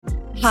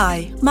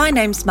Hi, my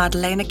name's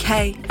Madalena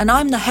Kay, and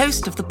I'm the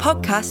host of the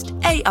podcast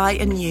AI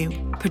and You,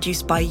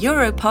 produced by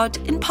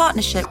Europod in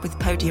partnership with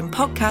Podium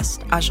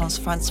Podcast, Agence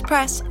France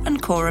Presse, and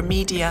Cora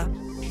Media.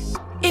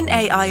 In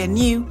AI and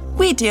You,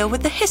 we deal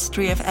with the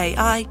history of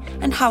AI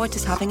and how it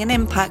is having an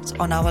impact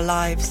on our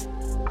lives.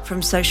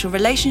 From social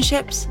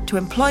relationships to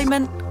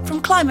employment,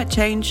 from climate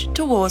change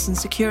to wars and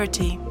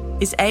security.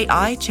 Is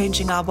AI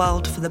changing our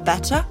world for the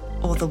better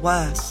or the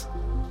worse?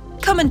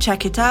 Come and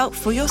check it out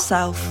for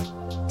yourself.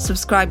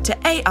 Subscribe to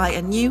AI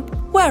and You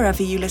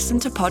wherever you listen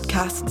to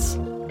podcasts.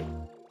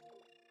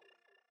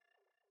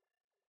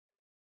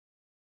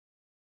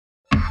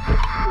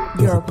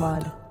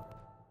 Europod.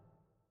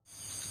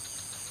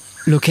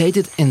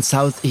 Located in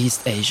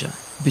Southeast Asia,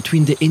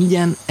 between the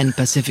Indian and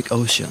Pacific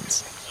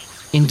Oceans,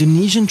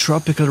 Indonesian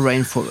tropical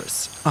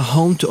rainforests are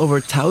home to over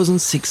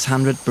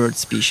 1,600 bird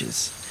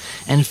species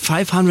and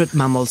 500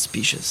 mammal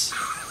species,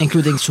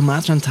 including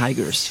Sumatran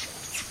tigers,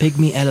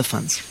 pygmy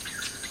elephants,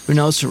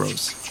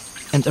 rhinoceros,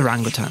 and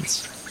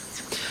orangutans.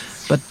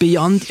 But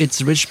beyond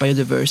its rich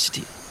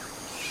biodiversity,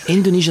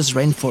 Indonesia's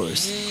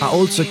rainforests are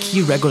also a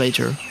key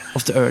regulator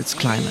of the Earth's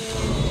climate.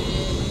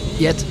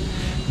 Yet,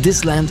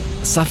 this land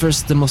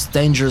suffers the most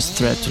dangerous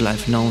threat to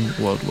life known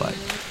worldwide: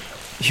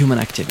 human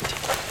activity.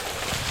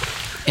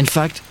 In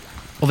fact,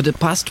 over the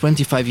past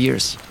 25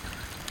 years,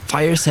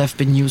 fires have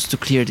been used to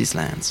clear these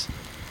lands,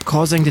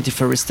 causing the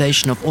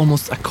deforestation of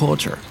almost a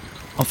quarter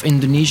of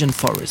Indonesian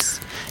forests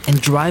and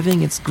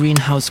driving its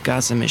greenhouse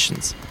gas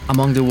emissions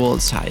among the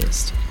world's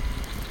highest.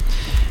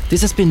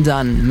 This has been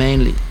done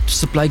mainly to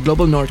supply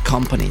global north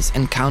companies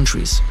and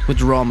countries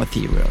with raw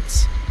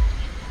materials.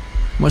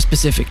 More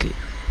specifically,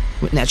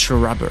 with natural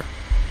rubber.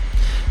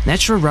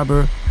 Natural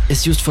rubber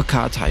is used for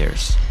car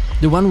tires,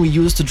 the one we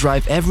use to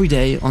drive every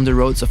day on the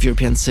roads of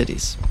European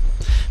cities.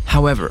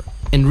 However,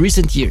 in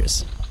recent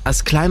years,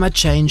 as climate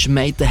change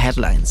made the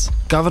headlines,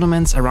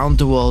 governments around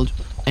the world,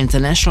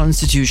 international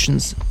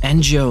institutions,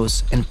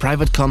 NGOs, and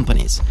private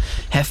companies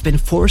have been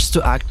forced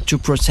to act to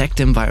protect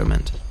the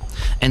environment.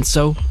 And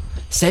so,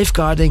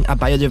 safeguarding a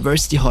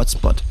biodiversity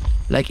hotspot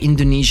like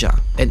Indonesia,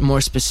 and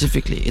more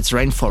specifically its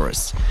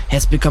rainforests,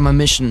 has become a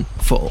mission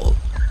for all.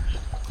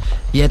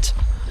 Yet,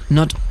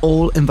 not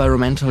all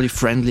environmentally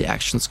friendly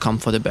actions come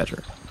for the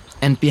better.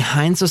 And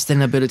behind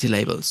sustainability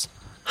labels,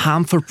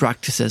 harmful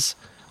practices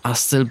are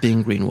still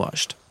being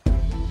greenwashed.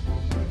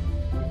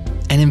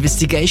 An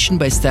investigation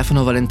by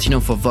Stefano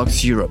Valentino for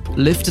Vox Europe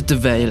lifted the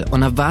veil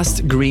on a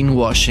vast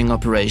greenwashing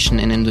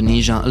operation in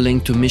Indonesia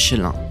linked to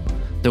Michelin,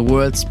 the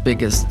world's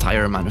biggest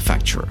tire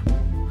manufacturer.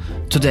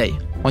 Today,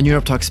 on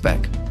Europe Talks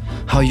Back,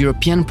 how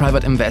European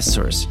private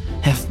investors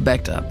have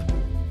backed up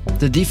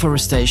the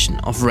deforestation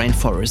of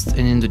rainforests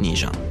in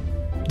Indonesia,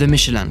 the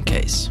Michelin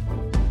case.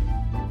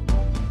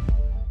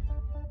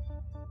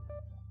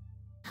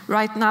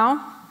 Right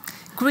now,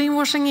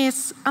 greenwashing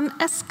is an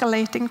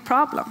escalating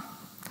problem,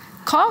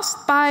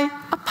 caused by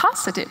a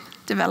positive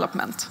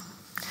development: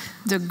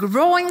 the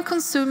growing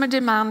consumer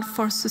demand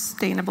for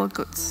sustainable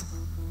goods.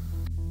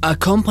 Are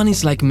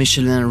companies like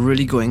Michelin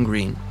really going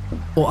green?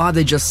 Or are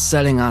they just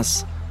selling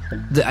us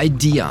the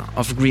idea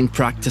of green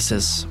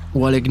practices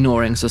while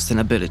ignoring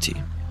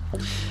sustainability?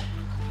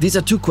 These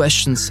are two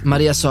questions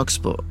Maria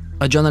Soxbo,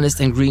 a journalist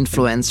and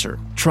greenfluencer,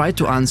 tried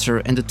to answer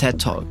in the TED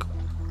Talk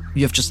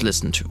you have just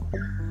listened to.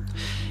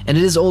 And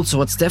it is also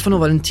what Stefano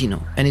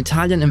Valentino, an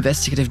Italian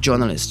investigative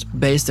journalist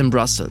based in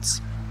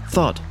Brussels,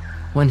 thought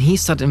when he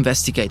started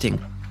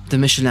investigating the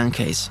Michelin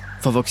case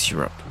for Vox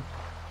Europe.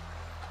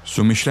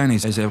 So Michelin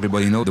is, as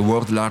everybody knows, the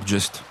world's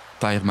largest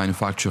tire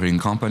manufacturing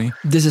company.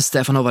 This is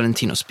Stefano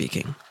Valentino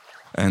speaking.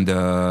 And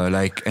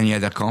like any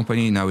other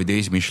company,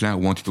 nowadays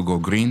Michelin wanted to go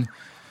green,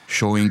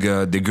 showing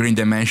the green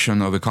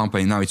dimension of a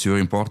company. Now it's very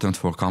important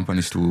for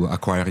companies to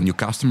acquire new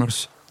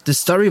customers. The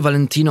story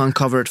Valentino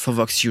uncovered for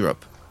Vox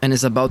Europe and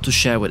is about to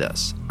share with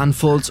us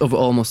unfolds over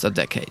almost a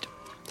decade.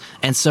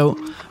 And so,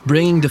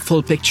 bringing the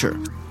full picture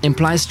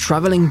implies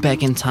traveling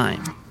back in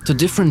time to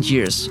different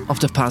years of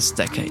the past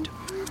decade.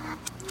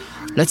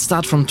 Let's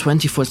start from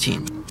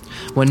 2014,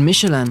 when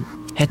Michelin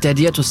had the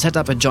idea to set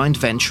up a joint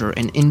venture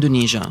in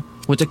Indonesia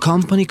with a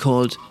company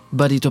called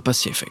Barito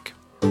Pacific.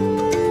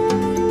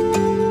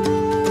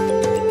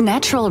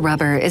 Natural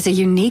rubber is a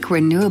unique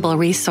renewable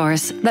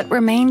resource that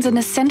remains an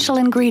essential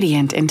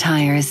ingredient in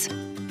tires.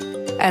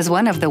 As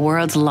one of the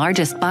world's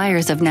largest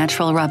buyers of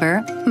natural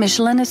rubber,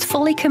 Michelin is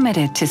fully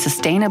committed to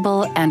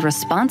sustainable and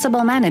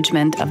responsible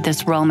management of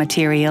this raw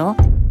material.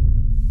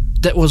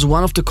 That was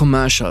one of the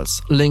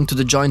commercials linked to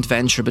the joint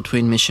venture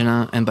between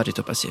Michelin and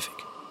Barito Pacific.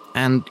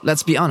 And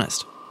let's be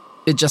honest,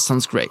 it just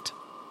sounds great.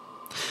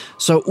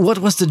 So what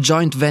was the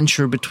joint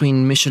venture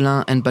between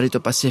Michelin and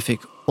Barito Pacific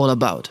all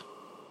about?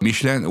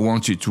 Michelin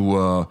wanted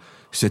to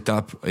set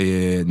up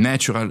a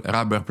natural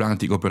rubber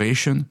planting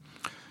operation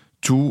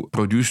to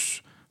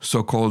produce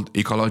so-called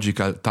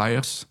ecological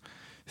tires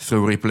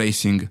through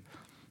replacing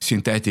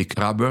synthetic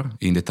rubber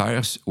in the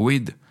tires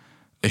with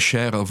a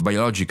share of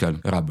biological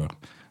rubber.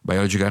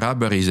 Biological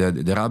rubber is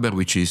the rubber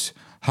which is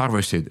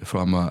harvested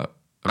from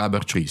rubber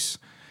trees.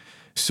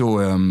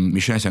 So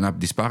Michelin signed up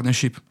this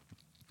partnership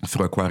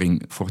through acquiring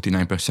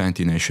 49%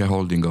 in a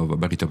shareholding of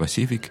Barito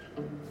Pacific.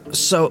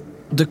 So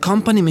the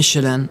company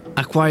Michelin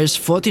acquires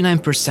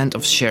 49%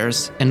 of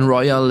shares in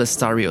Royal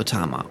Lestari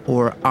Otama,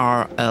 or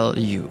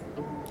RLU.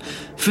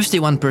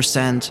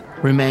 51%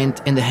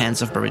 remained in the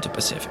hands of Barito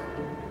Pacific.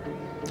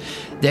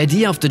 The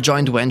idea of the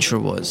joint venture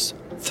was,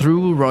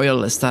 through Royal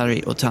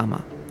Lestari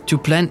Otama, to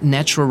plant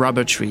natural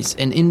rubber trees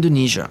in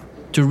Indonesia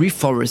to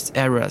reforest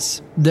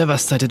areas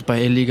devastated by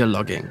illegal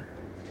logging.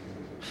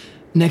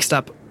 Next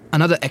up,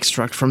 another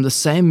extract from the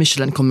same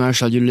Michelin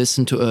commercial you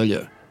listened to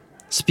earlier.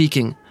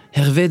 Speaking,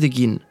 Hervé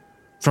Deguin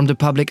from the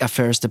Public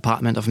Affairs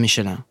Department of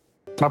Michelin.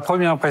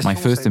 My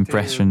first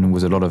impression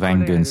was a lot of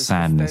anger and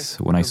sadness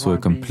when I saw a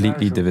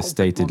completely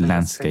devastated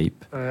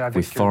landscape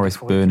with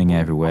forests burning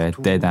everywhere,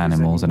 dead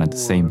animals, and at the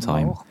same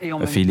time,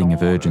 a feeling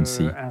of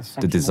urgency,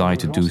 the desire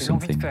to do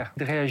something,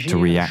 to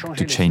react,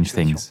 to change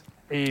things.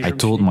 I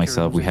told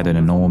myself we had an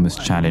enormous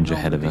challenge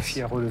ahead of us.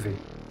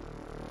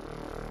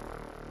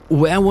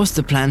 Where was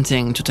the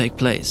planting to take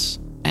place?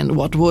 And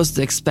what was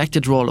the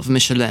expected role of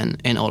Michelin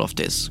in all of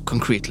this,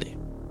 concretely?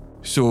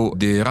 So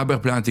the rubber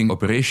planting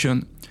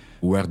operation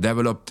were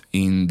developed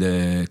in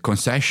the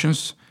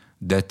concessions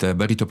that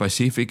Barito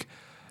Pacific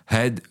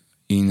had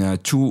in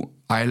 2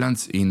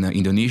 islands in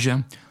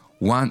Indonesia.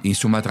 One in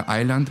Sumatra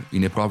Island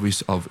in the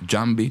province of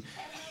Jambi,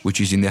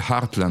 which is in the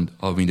heartland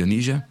of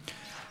Indonesia.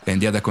 And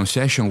the other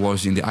concession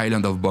was in the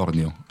island of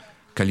Borneo,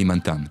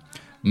 Kalimantan.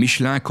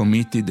 Michelin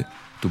committed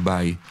to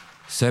buy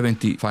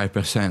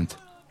 75%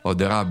 of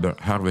the rubber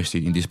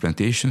harvested in these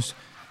plantations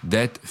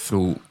that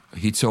through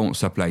its own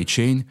supply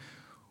chain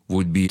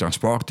would be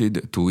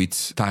transported to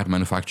its tire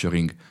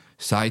manufacturing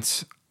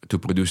sites to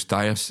produce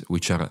tires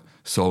which are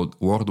sold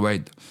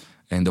worldwide.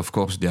 And of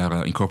course, they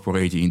are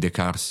incorporated in the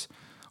cars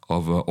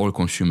of all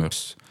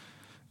consumers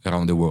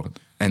around the world.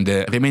 And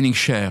the remaining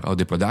share of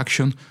the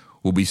production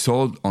will be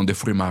sold on the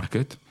free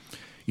market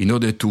in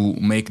order to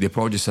make the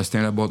project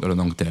sustainable on the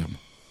long term.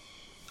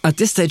 At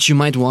this stage, you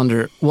might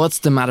wonder, what's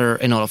the matter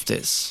in all of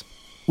this?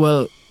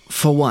 Well,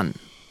 for one,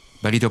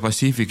 Barito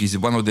Pacific is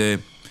one of the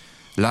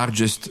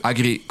largest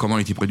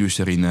agri-commodity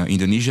producer in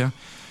Indonesia,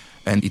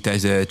 and it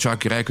has a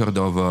track record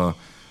of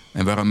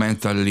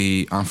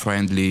environmentally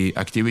unfriendly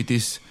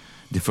activities,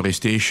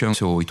 deforestation,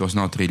 so it was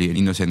not really an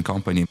innocent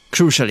company.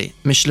 Crucially,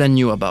 Michelin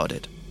knew about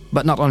it.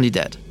 But not only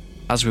that,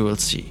 as we will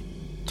see.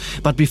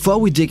 But before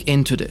we dig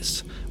into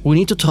this, we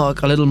need to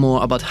talk a little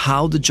more about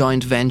how the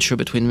joint venture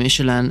between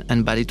Michelin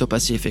and Barito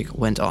Pacific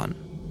went on.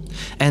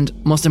 And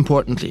most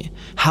importantly,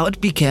 how it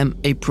became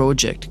a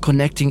project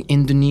connecting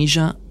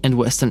Indonesia and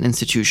Western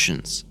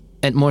institutions,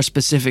 and more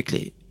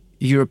specifically,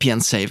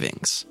 European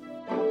savings.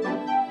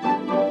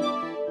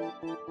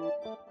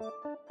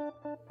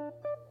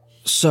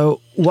 So,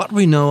 what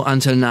we know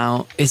until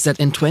now is that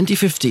in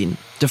 2015,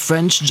 the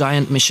French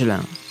giant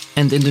Michelin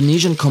and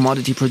Indonesian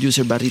commodity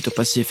producer Barito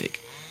Pacific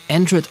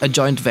entered a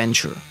joint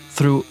venture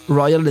through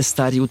Royal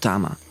Lestari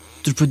Utama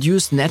to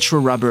produce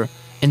natural rubber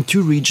in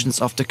 2 regions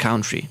of the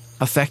country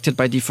affected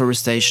by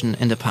deforestation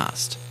in the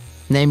past,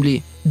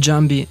 namely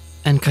Jambi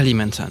and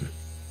Kalimantan.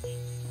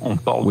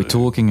 We're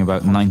talking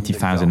about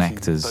 90,000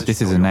 hectares.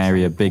 This is an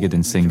area bigger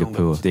than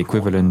Singapore, the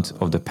equivalent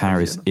of the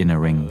Paris inner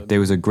ring.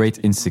 There was a great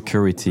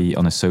insecurity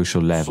on a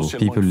social level,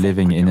 people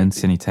living in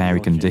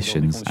unsanitary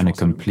conditions, and a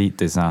complete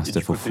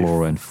disaster for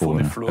flora and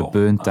fauna, a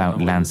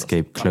burnt-out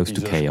landscape close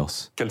to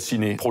chaos.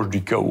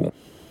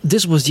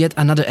 This was yet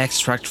another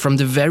extract from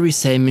the very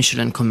same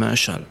Michelin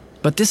commercial,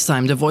 but this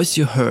time the voice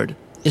you heard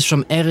is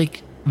from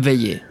Eric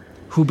Veillet,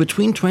 who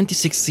between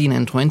 2016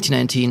 and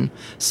 2019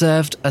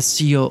 served as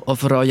CEO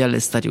of Royal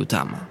Lestari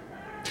Utama.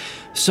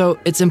 So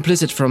it's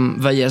implicit from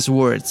Veillet's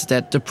words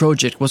that the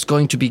project was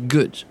going to be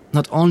good,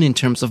 not only in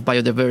terms of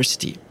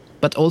biodiversity,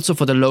 but also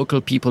for the local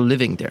people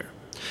living there.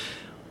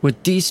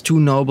 With these 2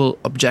 noble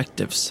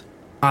objectives,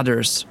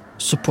 others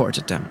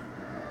supported them.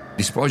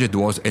 This project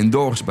was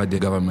endorsed by the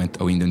government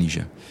of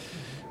Indonesia.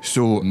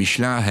 So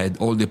Michelin had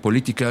all the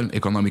political,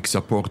 economic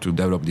support to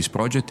develop this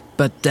project.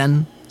 But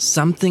then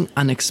something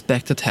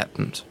unexpected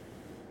happened.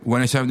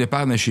 When I signed the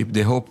partnership,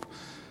 they hoped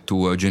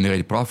to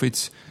generate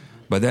profits.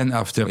 But then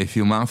after a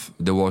few months,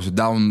 there was a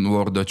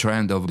downward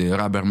trend of the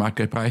rubber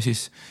market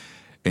prices.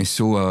 And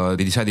so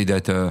they decided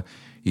that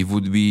it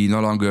would be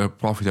no longer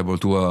profitable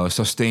to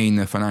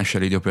sustain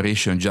financially the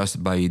operation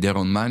just by their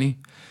own money.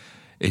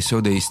 And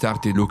so they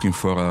started looking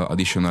for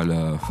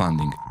additional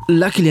funding.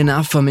 Luckily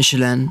enough for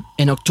Michelin,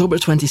 in October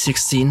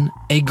 2016,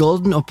 a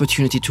golden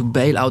opportunity to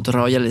bail out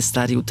Royal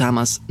Lestari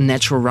Utama's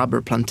natural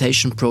rubber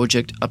plantation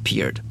project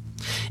appeared.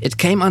 It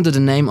came under the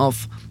name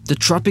of the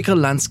Tropical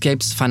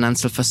Landscapes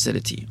Financial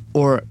Facility,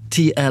 or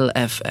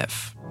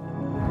TLFF.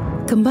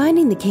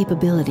 Combining the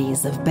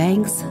capabilities of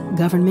banks,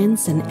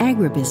 governments, and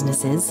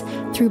agribusinesses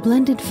through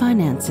blended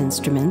finance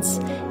instruments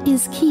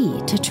is key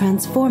to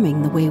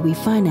transforming the way we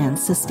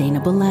finance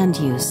sustainable land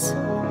use.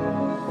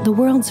 The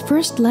world's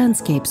first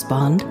landscapes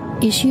bond,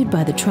 issued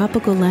by the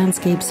Tropical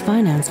Landscapes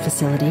Finance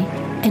Facility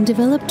and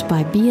developed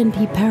by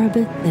BNP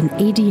Paribas and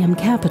ADM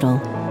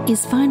Capital,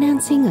 is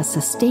financing a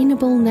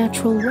sustainable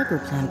natural rubber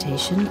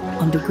plantation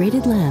on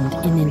degraded land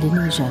in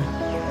Indonesia.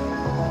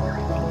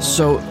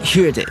 So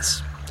here it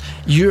is.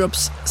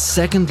 Europe's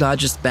second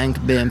largest bank,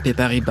 BNP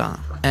Paribas,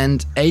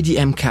 and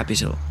ADM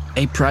Capital,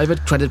 a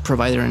private credit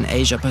provider in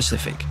Asia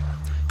Pacific,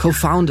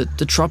 co-founded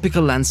the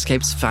Tropical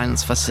Landscapes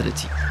Finance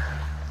Facility.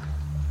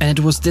 And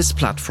it was this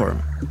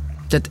platform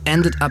that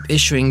ended up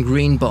issuing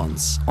green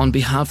bonds on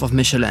behalf of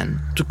Michelin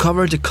to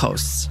cover the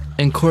costs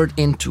incurred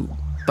into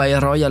by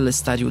Royal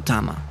Estadio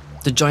Utama,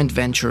 the joint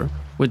venture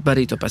with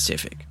Barito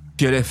Pacific.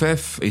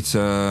 TLFF, it's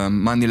a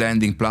money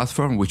lending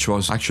platform which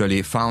was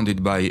actually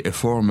founded by a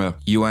former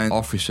UN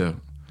officer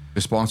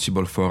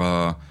responsible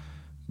for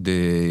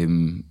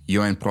the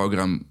UN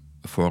program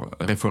for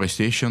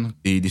reforestation.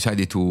 He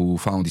decided to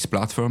found this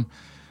platform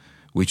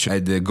which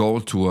had the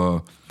goal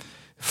to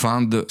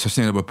fund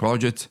sustainable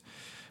projects,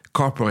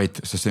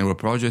 corporate sustainable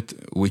projects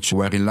which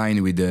were in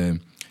line with the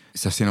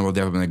Sustainable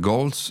Development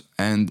Goals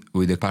and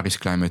with the Paris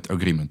Climate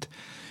Agreement.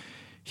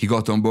 He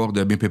got on board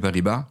the BNP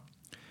Paribas,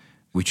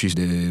 which is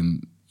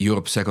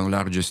Europe's second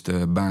largest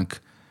bank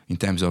in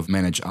terms of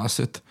managed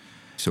asset.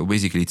 So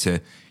basically it's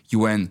a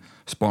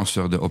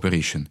UN-sponsored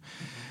operation.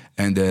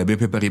 And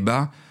BNP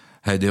Paribas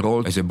had a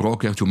role as a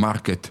broker to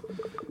market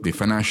the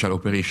financial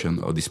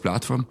operation of this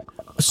platform.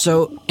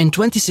 So in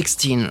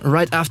 2016,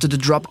 right after the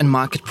drop in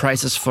market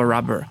prices for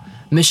rubber,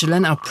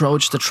 Michelin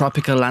approached the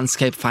Tropical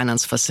Landscape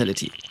Finance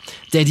Facility.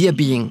 The idea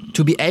being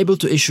to be able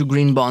to issue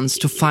green bonds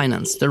to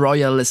finance the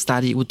Royal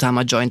Estadio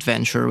Utama joint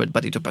venture with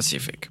Barito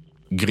Pacific.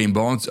 Green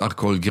bonds are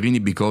called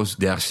green because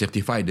they are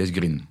certified as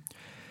green.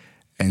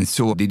 And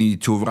so they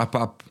need to wrap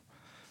up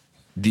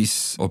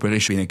this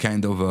operation in a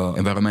kind of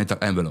environmental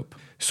envelope.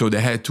 So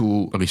they had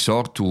to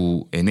resort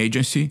to an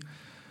agency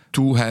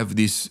to have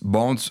these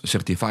bonds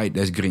certified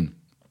as green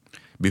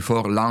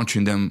before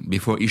launching them,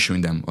 before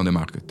issuing them on the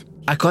market.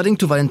 According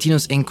to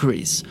Valentino's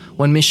inquiries,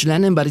 when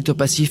Michelin and Barito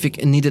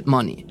Pacific needed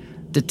money,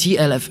 the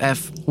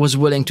TLFF was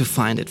willing to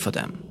find it for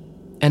them.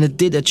 And it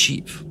did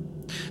achieve,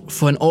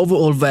 for an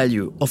overall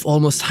value of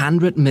almost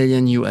 $100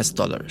 million.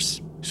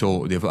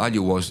 So the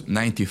value was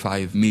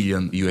 95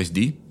 million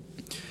USD.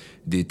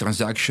 The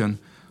transaction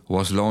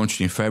was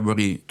launched in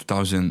February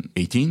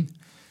 2018.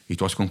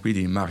 It was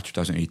completed in March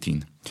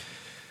 2018.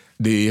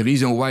 The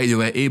reason why they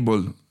were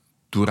able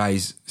to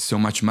raise so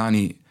much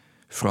money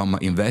from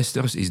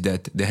investors is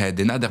that they had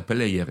another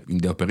player in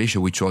the operation,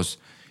 which was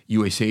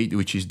USAID,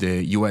 which is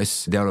the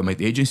US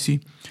Development Agency,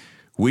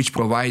 which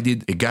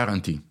provided a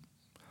guarantee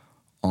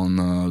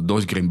on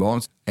those green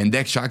bonds. And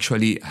that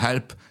actually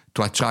helped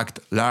to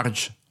attract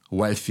large,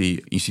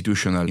 wealthy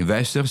institutional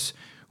investors,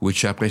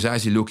 which are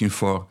precisely looking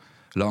for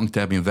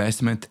long-term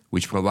investment,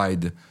 which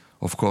provide,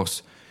 of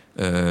course,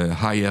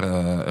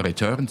 higher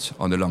returns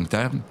on the long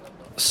term.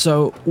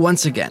 So,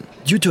 once again,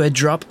 due to a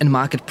drop in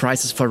market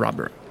prices for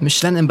rubber,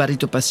 Michelin and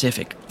Barito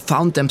Pacific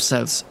found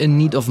themselves in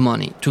need of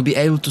money to be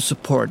able to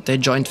support their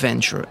joint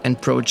venture and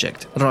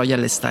project, Royal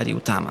Estadio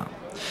Utama.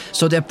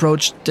 So they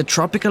approached the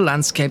Tropical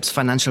Landscapes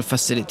Financial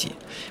Facility,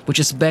 which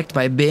is backed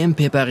by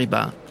BNP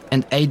Paribas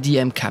and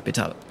ADM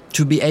Capital,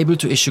 to be able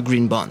to issue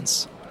green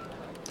bonds.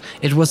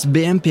 It was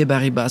BNP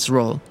Paribas'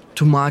 role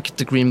to market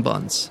the green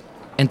bonds,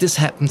 and this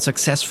happened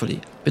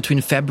successfully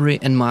between February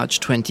and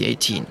March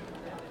 2018.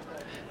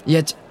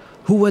 Yet,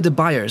 who were the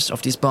buyers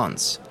of these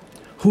bonds?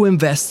 Who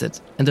invested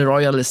in the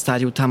Royal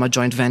Estadio Utama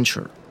joint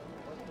venture?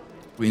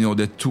 We know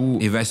that two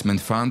investment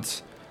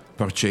funds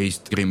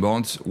purchased green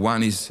bonds.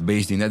 One is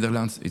based in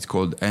Netherlands. It's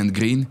called End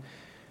Green.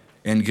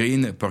 End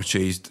Green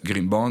purchased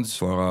green bonds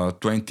for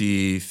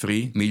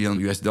 $23 million.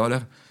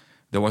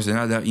 There was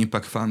another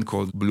impact fund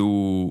called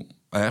Blue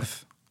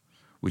Earth,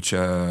 which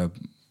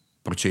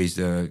purchased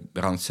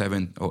around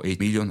 7 or 8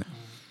 million.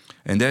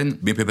 And then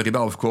BNP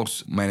Paribas, of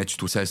course, managed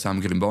to sell some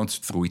green bonds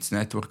through its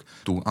network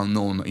to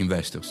unknown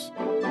investors.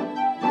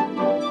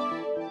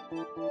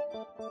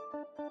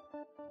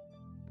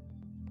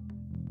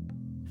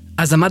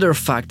 As a matter of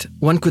fact,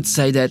 one could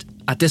say that,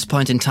 at this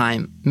point in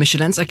time,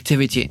 Michelin's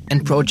activity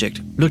and project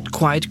looked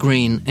quite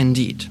green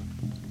indeed.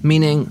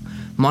 Meaning,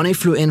 money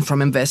flew in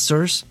from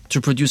investors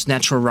to produce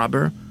natural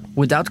rubber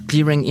without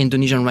clearing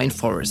Indonesian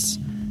rainforests,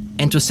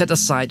 and to set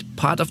aside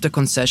part of the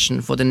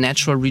concession for the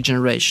natural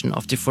regeneration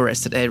of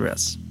deforested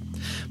areas.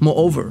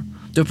 Moreover,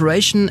 the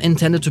operation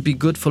intended to be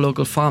good for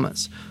local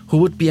farmers, who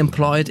would be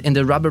employed in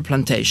the rubber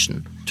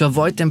plantation to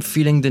avoid them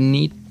feeling the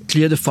need to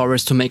clear the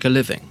forest to make a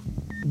living.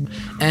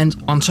 And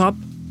on top,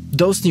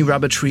 those new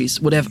rubber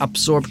trees would have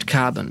absorbed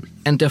carbon,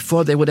 and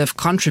therefore they would have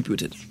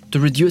contributed to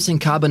reducing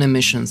carbon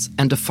emissions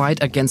and the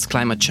fight against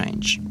climate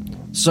change.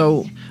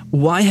 So,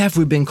 why have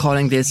we been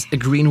calling this a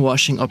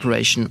greenwashing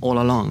operation all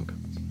along?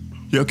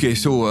 Okay,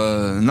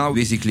 so now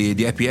basically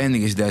the happy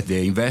ending is that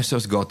the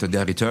investors got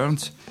their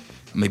returns.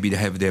 Maybe they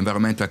have the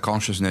environmental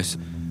consciousness.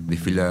 They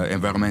feel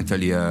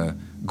environmentally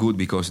good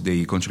because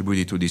they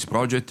contributed to this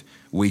project,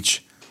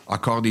 which,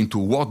 according to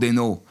what they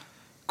know,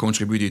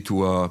 contributed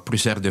to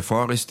preserve the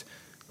forest,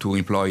 to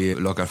employ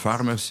local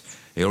farmers,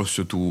 and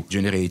also to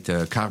generate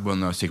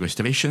carbon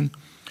sequestration.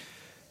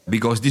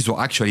 because this was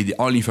actually the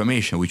only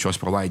information which was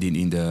provided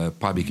in the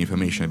public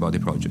information about the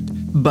project.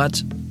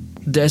 But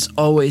there's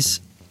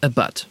always a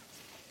but.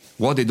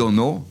 What they don't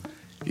know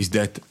is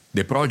that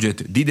the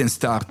project didn't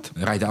start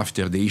right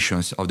after the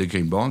issuance of the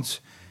green bonds,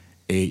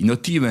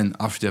 not even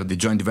after the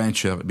joint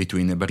venture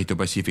between Barito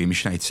Pacific and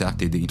Michelin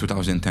started in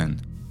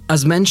 2010.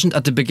 As mentioned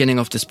at the beginning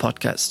of this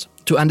podcast,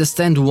 to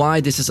understand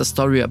why this is a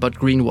story about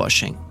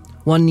greenwashing,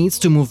 one needs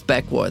to move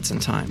backwards in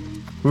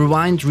time,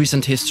 rewind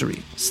recent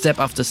history, step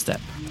after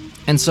step.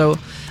 And so,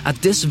 at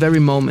this very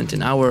moment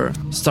in our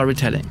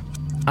storytelling,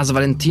 as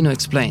Valentino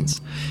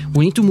explains,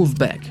 we need to move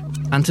back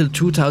until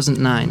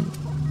 2009,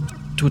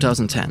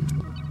 2010.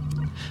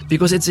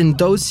 Because it's in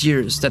those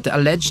years that the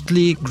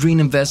allegedly green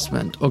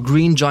investment or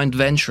green joint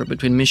venture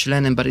between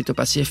Michelin and Barito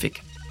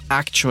Pacific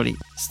actually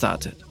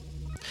started.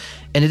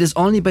 And it is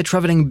only by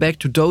traveling back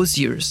to those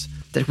years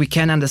that we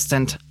can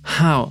understand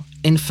how,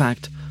 in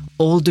fact,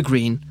 all the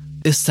green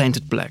is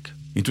tainted black.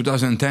 In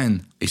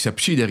 2010, a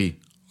subsidiary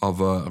of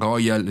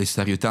Royal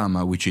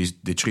Estariotama, which is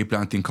the tree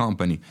planting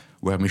company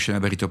where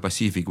Michelin and Barito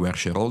Pacific were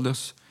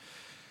shareholders,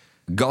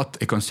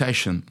 got a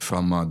concession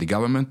from the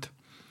government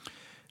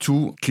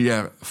to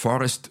clear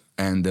forest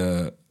and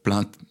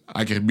plant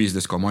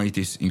agribusiness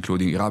commodities,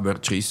 including rubber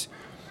trees,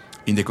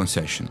 in the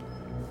concession.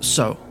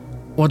 So,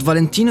 what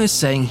Valentino is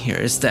saying here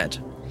is that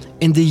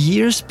in the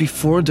years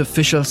before the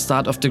official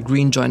start of the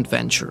green joint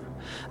venture,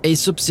 a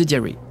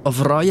subsidiary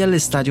of Royal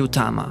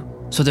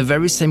Estariotama, so the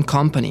very same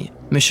company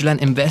Michelin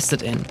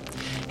invested in,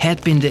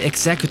 had been the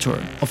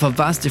executor of a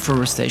vast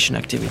deforestation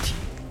activity.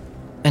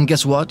 And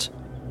guess what?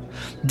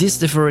 This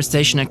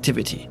deforestation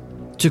activity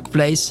took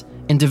place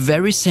in the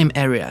very same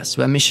areas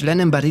where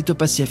Michelin and Barito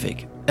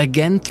Pacific,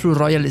 again through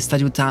Royal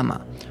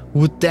Estariotama,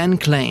 would then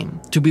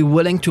claim to be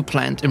willing to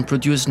plant and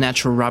produce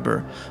natural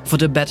rubber for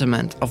the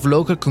betterment of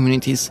local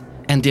communities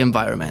and the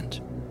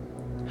environment.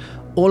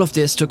 All of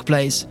this took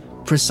place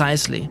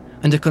precisely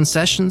in the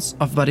concessions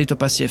of Barito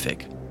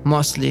Pacific,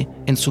 mostly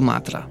in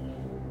Sumatra.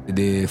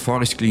 The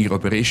forest clearing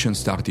operation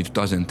started in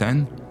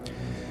 2010,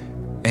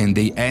 and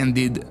they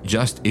ended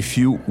just a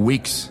few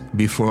weeks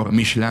before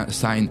Michelin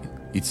signed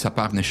its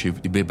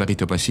partnership with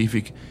Barito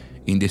Pacific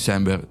in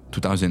December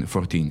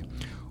 2014.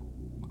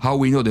 How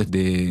we know that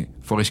the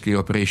forest clearing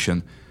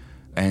operation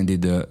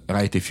ended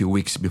right a few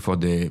weeks before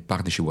the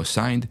partnership was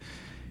signed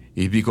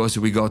is because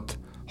we got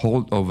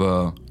hold of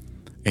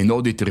an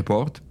audit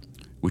report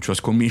which was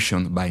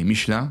commissioned by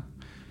Michelin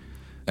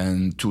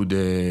and to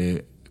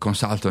the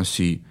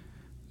consultancy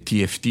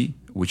TFT,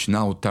 which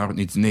now turned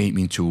its name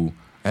into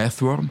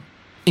Earthworm.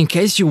 In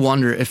case you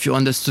wonder if you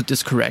understood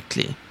this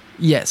correctly,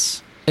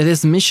 yes, it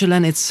is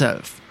Michelin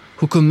itself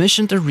who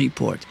commissioned a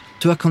report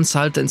to a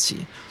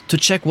consultancy to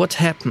check what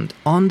happened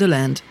on the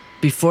land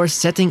before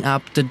setting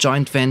up the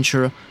joint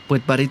venture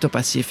with Barito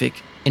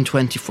Pacific in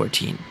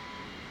 2014.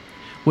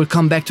 We'll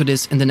come back to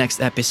this in the next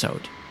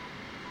episode.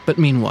 But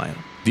meanwhile,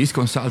 this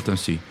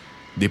consultancy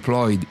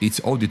deployed its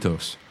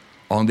auditors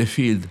on the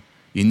field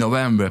in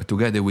November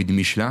together with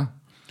Michelin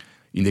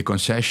in the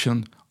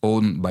concession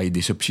owned by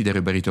the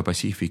subsidiary Barito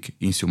Pacific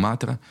in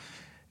Sumatra,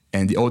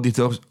 and the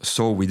auditors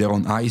saw with their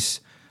own eyes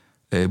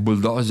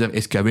bulldozer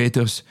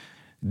excavators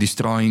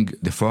destroying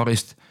the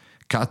forest,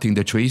 cutting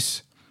the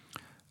trees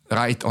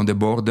right on the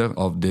border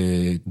of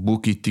the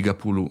Bukit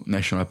Tigapulu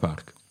National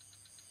Park.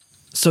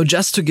 So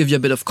just to give you a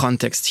bit of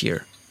context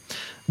here,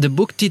 the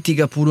Bukit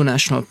Tigapulu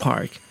National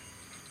Park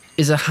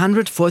is a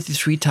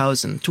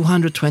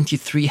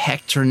 143,223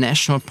 hectare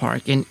national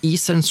park in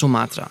eastern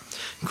Sumatra,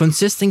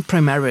 consisting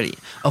primarily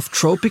of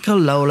tropical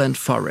lowland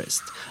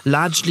forest,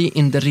 largely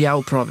in the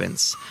Riau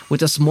province,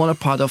 with a smaller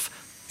part of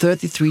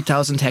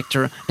 33,000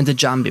 hectare in the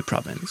Jambi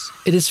province.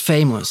 It is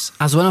famous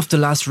as one of the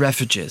last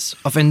refuges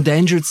of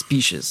endangered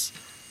species,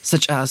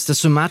 such as the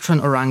Sumatran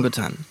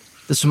orangutan,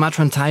 the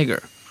Sumatran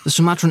tiger, the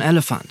Sumatran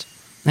elephant,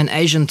 and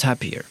Asian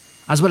tapir,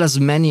 as well as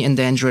many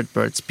endangered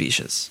bird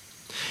species.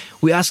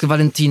 We asked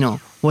Valentino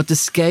what the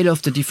scale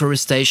of the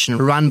deforestation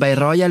run by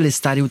Royal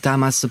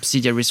Estariotama's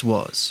subsidiaries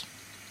was.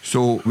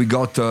 So we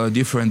got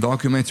different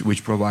documents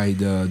which provide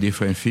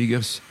different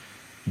figures.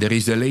 There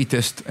is the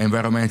latest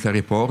environmental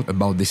report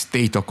about the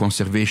state of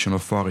conservation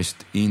of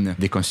forest in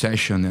the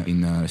concession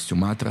in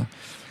Sumatra.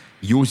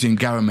 Using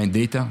government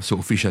data, so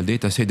official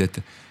data, say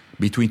that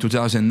between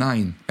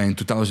 2009 and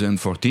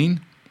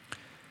 2014,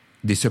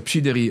 the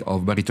subsidiary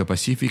of Barito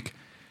Pacific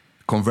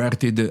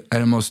converted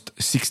almost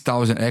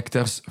 6,000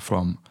 hectares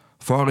from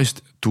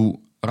forest to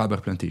rubber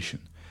plantation.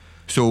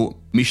 So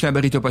Michelin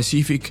Barito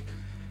Pacific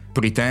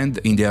pretend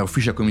in their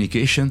official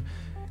communication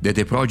that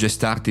the project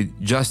started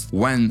just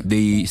when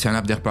they signed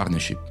up their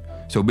partnership.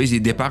 So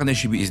basically the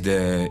partnership is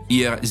the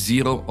year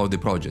zero of the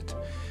project.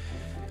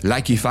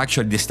 Like if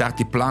actually they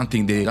started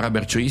planting the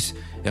rubber trees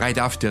right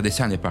after they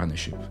signed the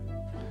partnership.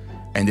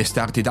 And they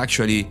started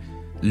actually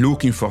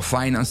looking for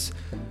finance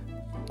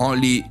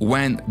only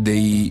when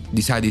they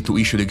decided to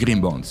issue the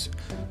green bonds.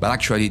 But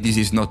actually this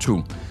is not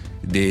true.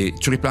 The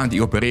tree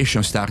planting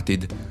operation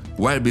started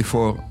well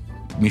before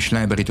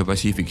Michelin and Barito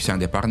Pacific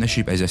signed the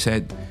partnership, as I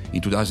said, in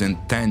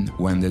 2010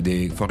 when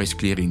the forest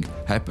clearing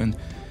happened.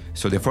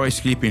 So the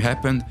forest clipping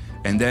happened,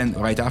 and then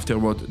right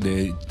afterward,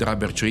 the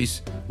rubber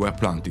trees were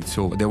planted.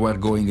 So they were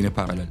going in a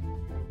parallel.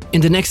 In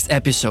the next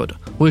episode,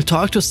 we'll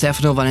talk to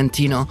Stefano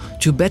Valentino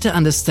to better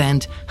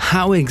understand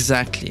how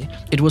exactly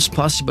it was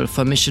possible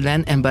for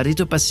Michelin and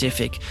Barito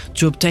Pacific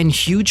to obtain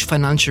huge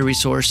financial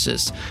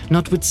resources,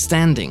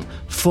 notwithstanding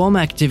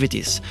former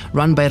activities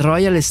run by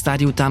Royal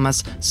Estadi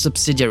Utama's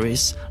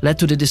subsidiaries led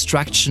to the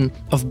destruction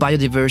of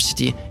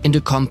biodiversity in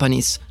the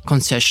company's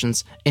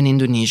concessions in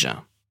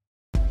Indonesia.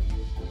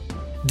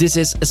 This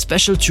is a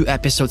special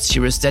 2-episode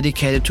series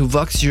dedicated to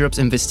Vox Europe's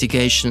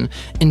investigation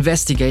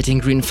investigating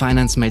green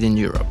finance made in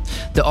Europe.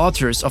 The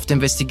authors of the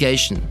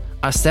investigation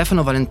are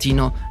Stefano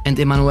Valentino and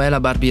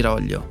Emanuela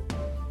Barbiroglio.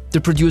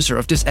 The producer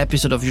of this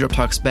episode of Europe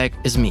Talks Back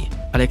is me,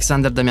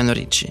 Alexander Damiano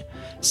Ricci.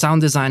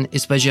 Sound design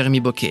is by Jeremy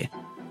Bouquet.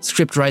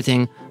 Script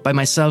writing by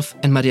myself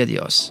and Maria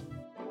Dios.